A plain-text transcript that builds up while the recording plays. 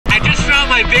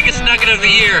my biggest nugget of the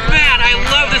year. Man, I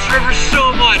love this river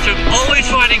so much. I'm always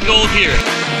finding gold here.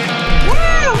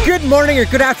 Good morning or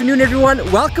good afternoon, everyone.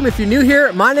 Welcome if you're new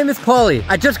here. My name is Pauly.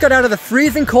 I just got out of the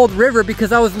freezing cold river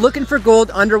because I was looking for gold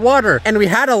underwater, and we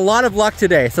had a lot of luck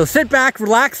today. So sit back,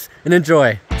 relax, and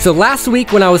enjoy. So last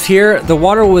week when I was here, the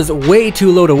water was way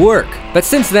too low to work. But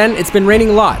since then, it's been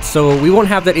raining lots, so we won't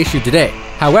have that issue today.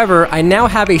 However, I now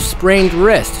have a sprained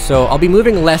wrist, so I'll be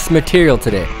moving less material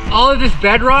today. All of this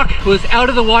bedrock was out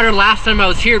of the water last time I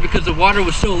was here because the water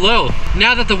was so low.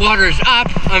 Now that the water is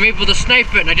up, I'm able to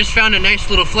snipe it, and I just found a nice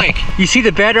little flake. You see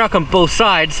the bedrock on both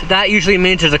sides, that usually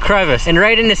means there's a crevice. And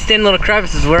right in this thin little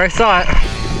crevice is where I saw it.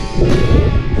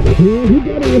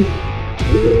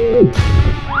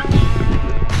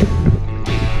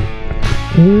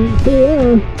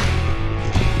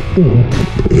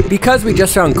 Because we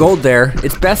just found gold there,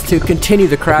 it's best to continue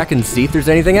the crack and see if there's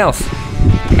anything else.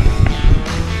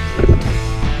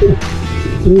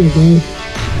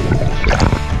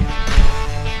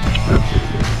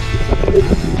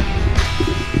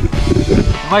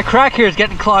 My crack here is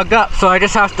getting clogged up, so I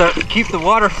just have to keep the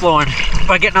water flowing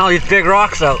by getting all these big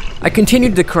rocks out. I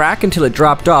continued the crack until it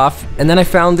dropped off, and then I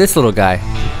found this little guy.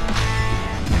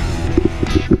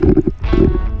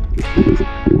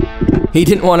 He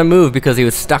didn't want to move because he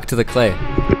was stuck to the clay.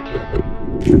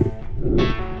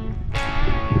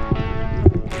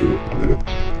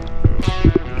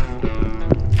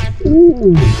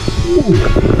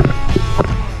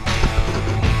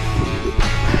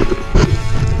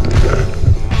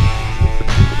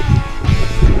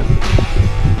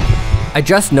 I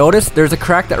just noticed there's a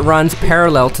crack that runs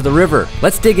parallel to the river.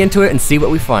 Let's dig into it and see what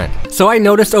we find. So I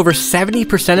noticed over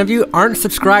 70% of you aren't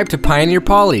subscribed to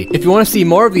PioneerPauly. If you want to see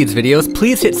more of these videos,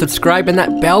 please hit subscribe and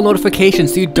that bell notification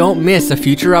so you don't miss a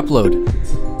future upload.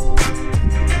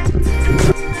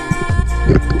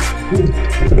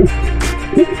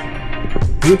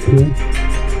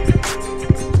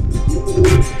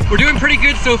 We're doing pretty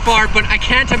good so far, but I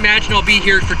can't imagine I'll be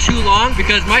here for too long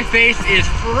because my face is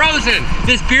frozen.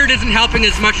 This beard isn't helping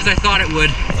as much as I thought it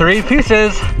would. 3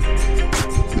 pieces.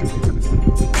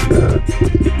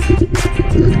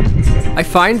 I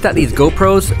find that these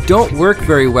GoPros don't work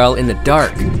very well in the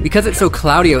dark. Because it's so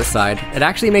cloudy outside, it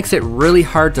actually makes it really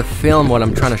hard to film what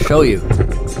I'm trying to show you.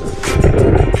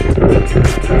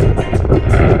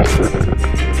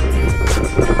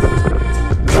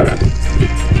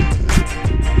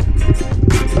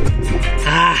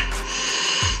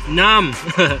 Numb.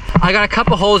 I got a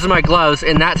couple holes in my gloves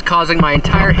and that's causing my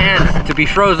entire hands to be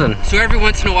frozen. So every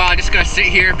once in a while I just gotta sit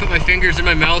here, put my fingers in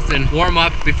my mouth and warm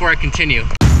up before I continue.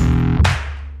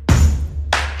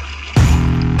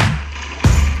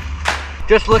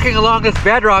 Just looking along this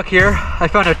bedrock here, I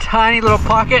found a tiny little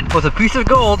pocket with a piece of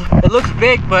gold. It looks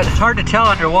big, but it's hard to tell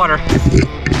underwater.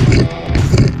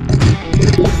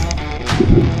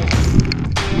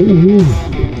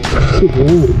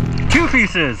 Two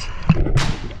pieces.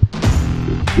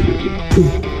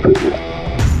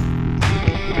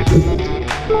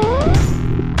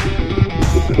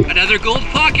 Another gold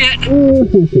pocket.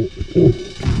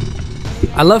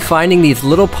 I love finding these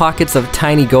little pockets of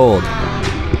tiny gold.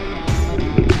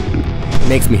 It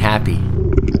makes me happy.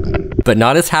 But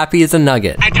not as happy as a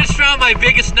nugget. I just found my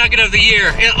biggest nugget of the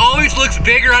year. It always looks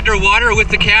bigger underwater with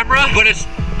the camera, but it's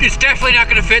definitely not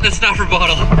gonna fit in the snuffer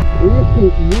bottle.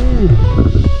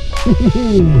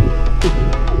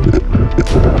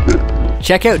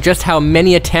 Check out just how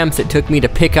many attempts it took me to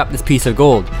pick up this piece of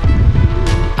gold.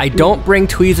 I don't bring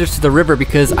tweezers to the river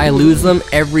because I lose them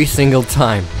every single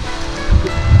time.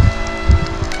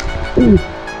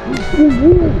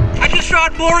 I just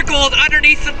found more gold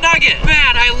underneath the nugget.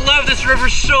 Man, I love this river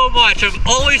so much. I'm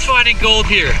always finding gold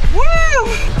here. Woo!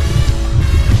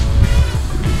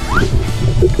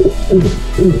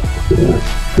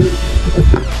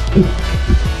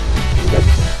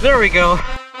 There we go.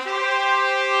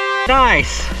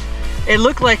 Nice. It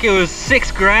looked like it was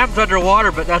 6 grams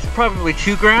underwater, but that's probably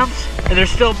 2 grams. And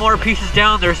there's still more pieces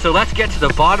down there, so let's get to the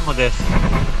bottom of this.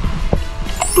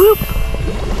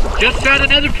 Boop. Just found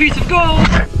another piece of gold.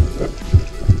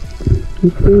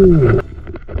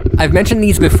 I've mentioned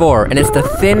these before, and it's the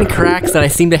thin cracks that I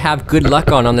seem to have good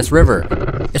luck on this river.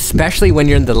 Especially when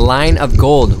you're in the line of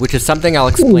gold, which is something I'll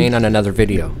explain on another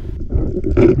video.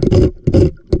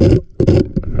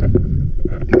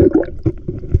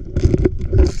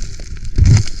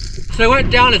 So I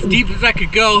went down as deep as I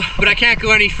could go, but I can't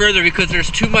go any further because there's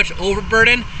too much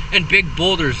overburden and big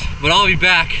boulders. But I'll be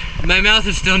back. My mouth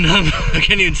is still numb. I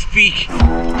can't even speak.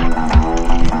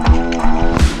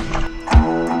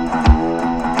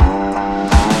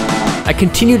 I I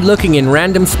continued looking in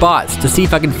random spots to see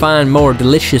if I can find more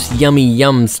delicious yummy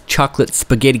yums chocolate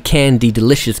spaghetti candy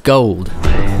delicious gold.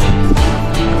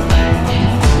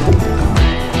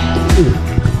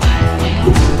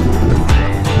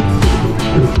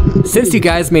 Since you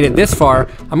guys made it this far,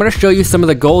 I'm gonna show you some of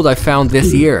the gold I found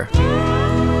this year.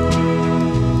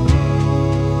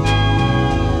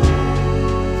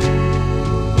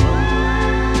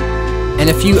 And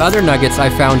a few other nuggets I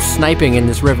found sniping in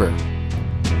this river.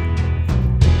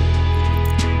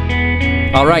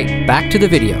 Alright, back to the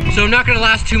video. So I'm not gonna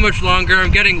last too much longer.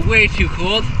 I'm getting way too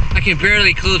cold. I can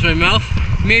barely close my mouth.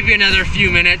 Maybe another few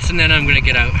minutes and then I'm gonna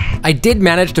get out. I did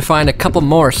manage to find a couple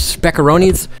more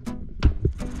speckaronis,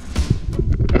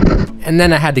 and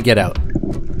then I had to get out.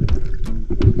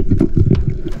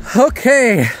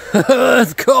 Okay,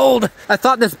 it's cold. I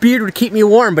thought this beard would keep me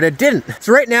warm, but it didn't.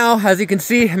 So right now, as you can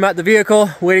see, I'm at the vehicle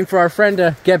waiting for our friend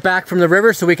to get back from the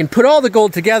river so we can put all the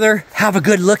gold together, have a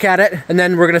good look at it, and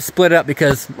then we're gonna split it up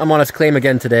because I'm on his claim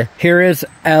again today. Here is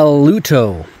El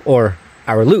Luto, or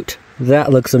our loot.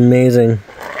 That looks amazing.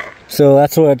 So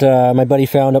that's what my buddy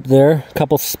found up there, a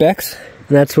couple specks,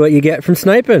 and that's what you get from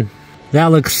sniping. That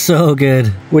looks so good.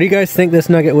 What do you guys think this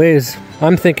nugget weighs?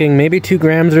 I'm thinking maybe 2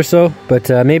 grams or so, but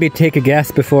maybe take a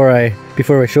guess before I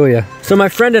show you. So my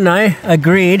friend and I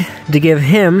agreed to give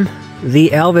him the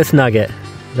Elvis nugget.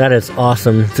 That is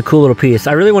awesome. It's a cool little piece.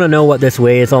 I really want to know what this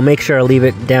weighs. I'll make sure I leave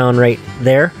it down right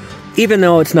there. Even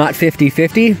though it's not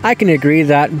 50-50, I can agree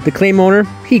that the claim owner,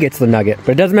 he gets the nugget.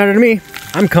 But it doesn't matter to me.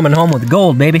 I'm coming home with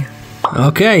gold, baby.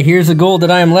 Okay, here's the gold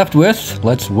that I am left with.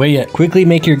 Let's weigh it. Quickly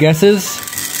make your guesses.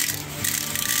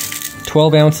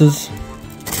 12 ounces.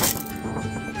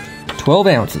 12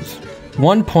 ounces.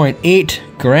 1.8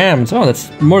 grams. Oh, that's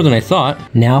more than I thought.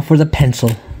 Now for the pencil.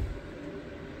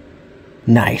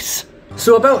 Nice.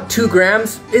 So about 2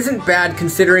 grams isn't bad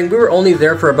considering we were only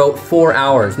there for about 4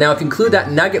 hours. Now if you include that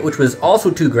nugget, which was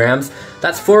also 2 grams,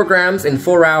 that's 4 grams in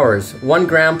 4 hours. 1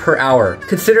 gram per hour.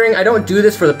 Considering I don't do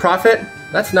this for the profit,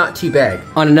 that's not too bad.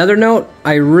 On another note,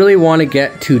 I really want to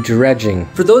get to dredging.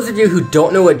 For those of you who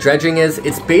don't know what dredging is,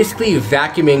 it's basically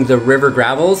vacuuming the river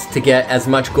gravels to get as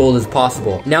much gold as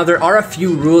possible. Now there are a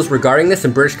few rules regarding this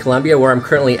in British Columbia where I'm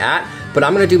currently at, but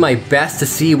I'm gonna do my best to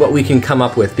see what we can come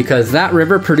up with because that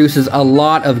river produces a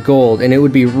lot of gold and it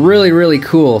would be really, really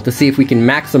cool to see if we can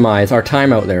maximize our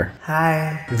time out there.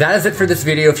 Hi. That is it for this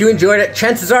video. If you enjoyed it,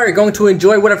 chances are you're going to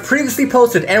enjoy what I've previously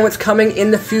posted and what's coming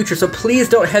in the future. So please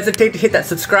don't hesitate to hit that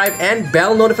subscribe and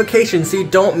bell notification so you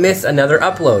don't miss another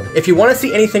upload. If you want to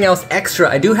see anything else extra,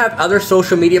 I do have other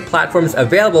social media platforms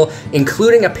available,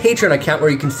 including a Patreon account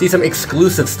where you can see some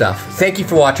exclusive stuff. Thank you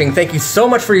for watching. Thank you so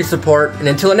much for your support. And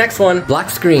until the next one, black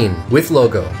screen with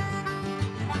logo.